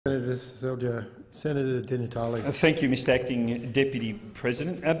Senator Natale. Thank you, Mr Acting Deputy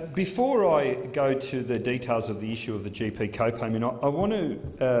President. Before I go to the details of the issue of the GP co-payment, I want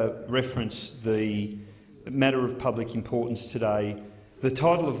to reference the matter of public importance today, the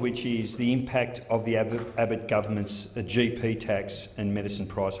title of which is The Impact of the Abbott Government's GP tax and medicine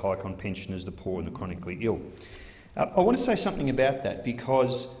price hike on pensioners, the poor and the chronically ill. I want to say something about that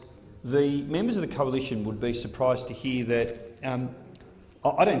because the members of the coalition would be surprised to hear that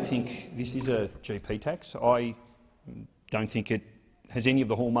I don't think this is a GP tax. I don't think it has any of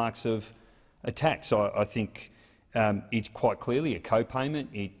the hallmarks of a tax. I think it's quite clearly a co-payment.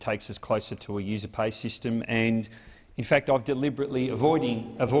 It takes us closer to a user-pay system, and in fact I've deliberately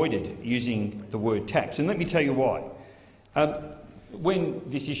avoided using the word tax, and let me tell you why. When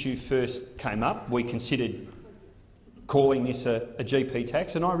this issue first came up, we considered calling this a GP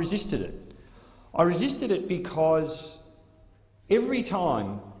tax, and I resisted it. I resisted it because every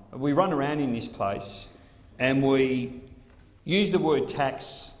time we run around in this place and we use the word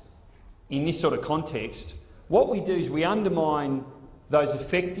tax in this sort of context, what we do is we undermine those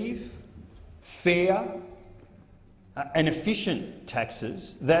effective, fair and efficient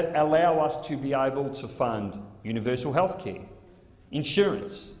taxes that allow us to be able to fund universal health care,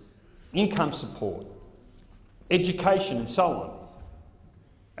 insurance, income support, education and so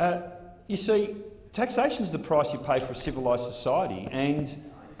on. You see, taxation is the price you pay for a civilised society, and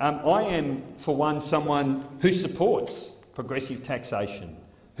I am, for one, someone who supports progressive taxation,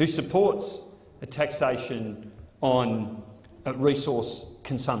 who supports a taxation on resource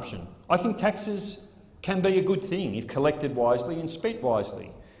consumption. I think taxes can be a good thing if collected wisely and spent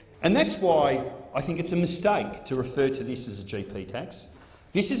wisely. And that's why I think it's a mistake to refer to this as a GP tax.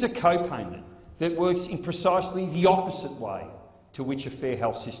 This is a co-payment that works in precisely the opposite way to which a fair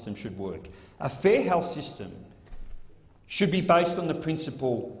health system should work. A fair health system should be based on the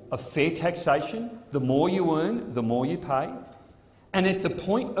principle of fair taxation. The more you earn, the more you pay. And at the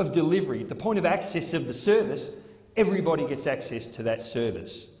point of delivery, at the point of access of the service, everybody gets access to that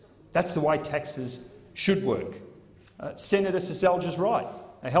service. That's the way taxes should work. Senator Seselja's right.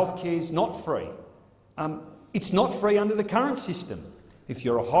 Healthcare is not free. It's not free under the current system. If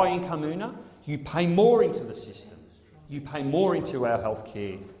you're a high-income earner, you pay more into the system. You pay more into our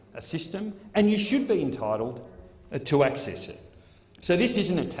healthcare system, and you should be entitled to access it. So this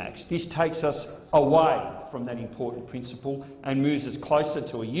isn't a tax. This takes us away from that important principle and moves us closer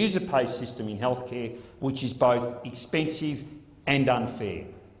to a user-pay system in healthcare, which is both expensive and unfair.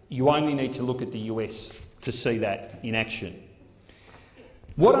 You only need to look at the US to see that in action.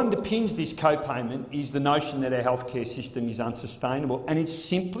 What underpins this co-payment is the notion that our healthcare system is unsustainable, and it's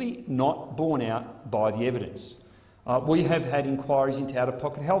simply not borne out by the evidence. We have had inquiries into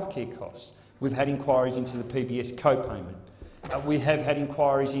out-of-pocket healthcare costs. We've had inquiries into the PBS co-payment. We have had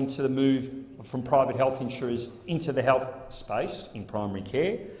inquiries into the move from private health insurers into the health space in primary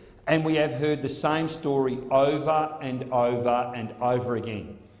care, and we have heard the same story over and over and over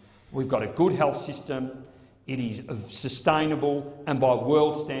again. We've got a good health system, it is sustainable, and by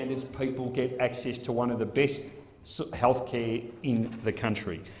world standards people get access to one of the best healthcare in the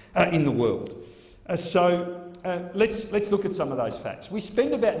country, in the world. Let's look at some of those facts. We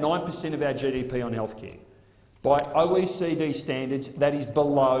spend about 9% of our GDP on healthcare. By OECD standards, that is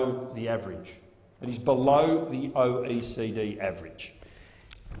below the average. It is below the OECD average.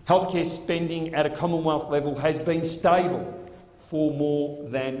 Healthcare spending at a Commonwealth level has been stable for more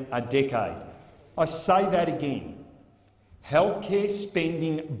than a decade. I say that again. Healthcare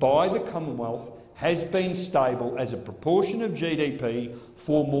spending by the Commonwealth has been stable as a proportion of GDP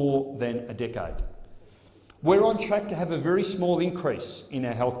for more than a decade. We're on track to have a very small increase in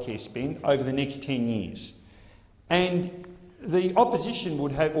our healthcare spend over the next 10 years. And the opposition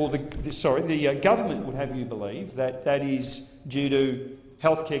would have, or the government would have you believe that that is due to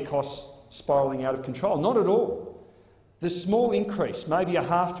healthcare costs spiralling out of control. Not at all. The small increase, maybe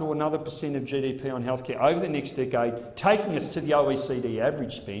 0.5% to another % of GDP on healthcare over the next decade, taking us to the OECD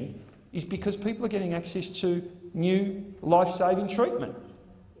average spend, is because people are getting access to new life-saving treatment.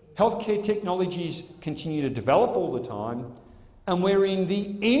 Healthcare technologies continue to develop all the time, and we're in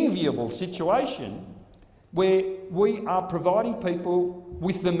the enviable situation where we are providing people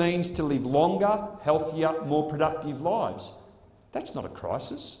with the means to live longer, healthier, more productive lives. That's not a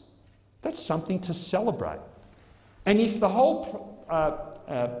crisis. That's something to celebrate. And if the whole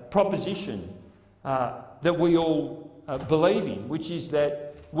proposition that we all believe in, which is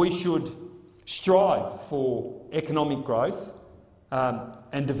that we should strive for economic growth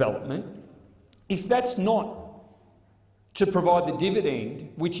and development, if that's not to provide the dividend,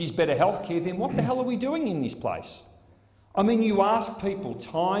 which is better healthcare, then what the hell are we doing in this place? I mean, you ask people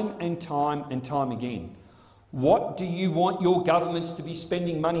time and time and time again, what do you want your governments to be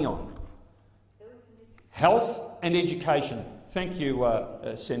spending money on? Health and education. Thank you,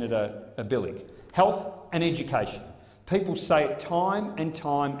 Senator Billig. Health and education. People say it time and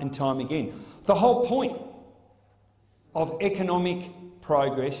time and time again. The whole point of economic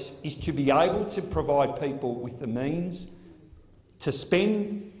progress is to be able to provide people with the means to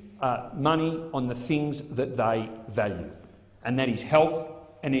spend money on the things that they value, and that is health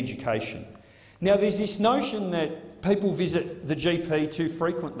and education. Now, there's this notion that people visit the GP too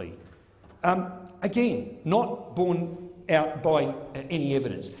frequently. Again, not borne out by any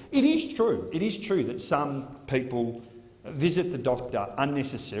evidence. It is true that some people visit the doctor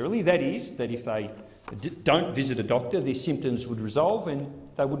unnecessarily. That is, that if they don't visit a doctor, their symptoms would resolve and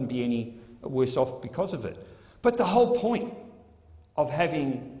they wouldn't be any worse off because of it. But the whole point of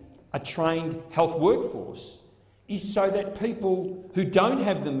having a trained health workforce is so that people who don't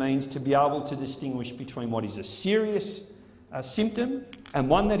have the means to be able to distinguish between what is a serious symptom and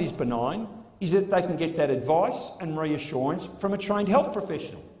one that is benign, is that they can get that advice and reassurance from a trained health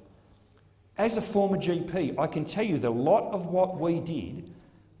professional. As a former GP, I can tell you that a lot of what we did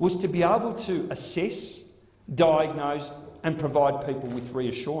was to be able to assess, diagnose and provide people with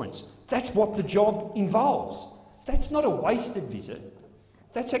reassurance. That's what the job involves. That's not a wasted visit.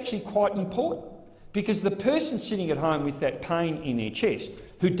 That's actually quite important, because the person sitting at home with that pain in their chest,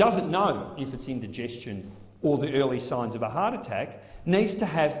 who doesn't know if it's indigestion or the early signs of a heart attack, needs to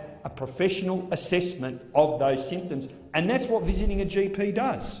have a professional assessment of those symptoms. And that's what visiting a GP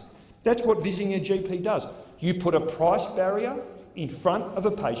does. That's what visiting a GP does. You put a price barrier in front of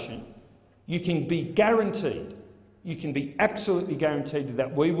a patient. You can be guaranteed, you can be absolutely guaranteed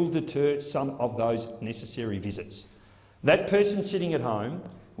that we will deter some of those necessary visits. That person sitting at home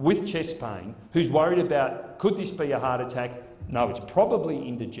with chest pain, who's worried about, could this be a heart attack? No, it's probably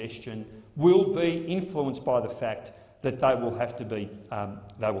indigestion, will be influenced by the fact that they will have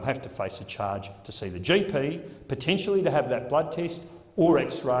to face a charge to see the GP, potentially to have that blood test or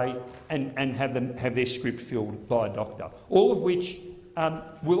X-ray, and have their script filled by a doctor. All of which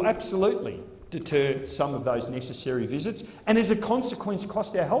will absolutely deter some of those necessary visits, and as a consequence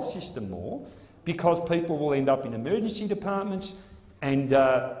cost our health system more, because people will end up in emergency departments and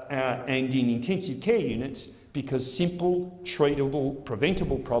in intensive care units because simple, treatable,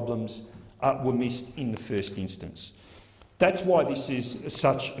 preventable problems were missed in the first instance. That's why this is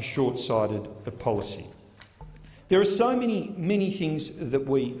such a short-sighted policy. There are so many things that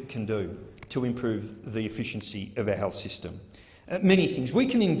we can do to improve the efficiency of our health system. Many things. We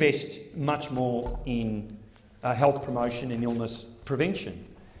can invest much more in health promotion and illness prevention.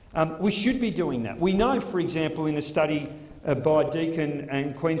 We should be doing that. We know, for example, in a study by Deakin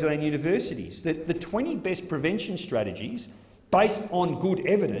and Queensland universities, that the 20 best prevention strategies, based on good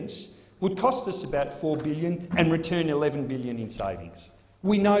evidence, would cost us about $4 billion and return $11 billion in savings.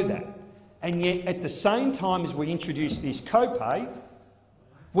 We know that. And yet, at the same time as we introduce this copay,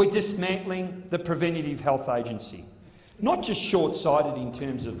 we're dismantling the Preventative Health Agency. Not just short-sighted in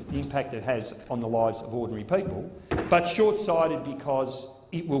terms of the impact it has on the lives of ordinary people, but short-sighted because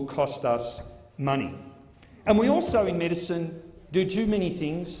it will cost us money. And we also, in medicine, do too many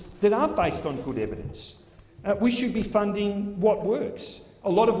things that aren't based on good evidence. We should be funding what works. A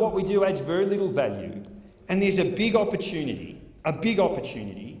lot of what we do adds very little value, and there's a big opportunity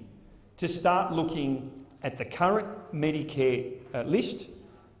to start looking at the current Medicare list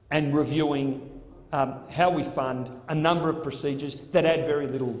and reviewing how we fund a number of procedures that add very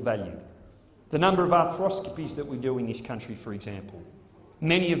little value. The number of arthroscopies that we do in this country, for example,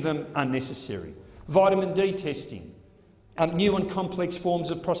 many of them unnecessary. Vitamin D testing, new and complex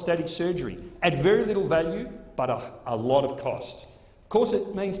forms of prostatic surgery add very little value but a lot of cost. Of course,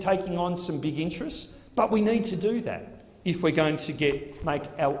 it means taking on some big interests, but we need to do that if we're going to make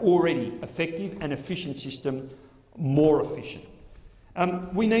our already effective and efficient system more efficient.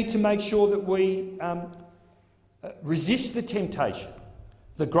 We need to make sure that we resist the temptation,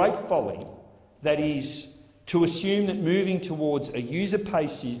 the great folly, that is to assume that moving towards a user-pay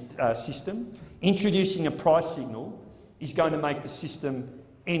system, introducing a price signal, is going to make the system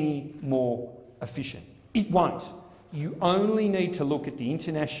any more efficient. It won't. You only need to look at the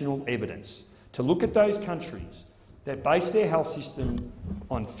international evidence, to look at those countries that base their health system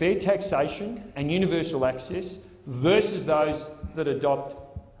on fair taxation and universal access versus those that adopt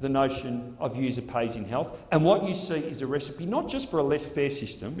the notion of user pays in health. And what you see is a recipe not just for a less fair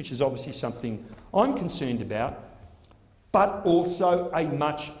system, which is obviously something I'm concerned about, but also a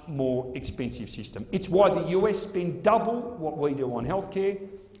much more expensive system. It's why the US spend double what we do on healthcare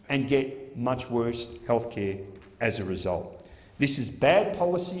and get much worse healthcare as a result. This is bad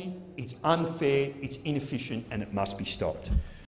policy, it's unfair, it's inefficient, and it must be stopped.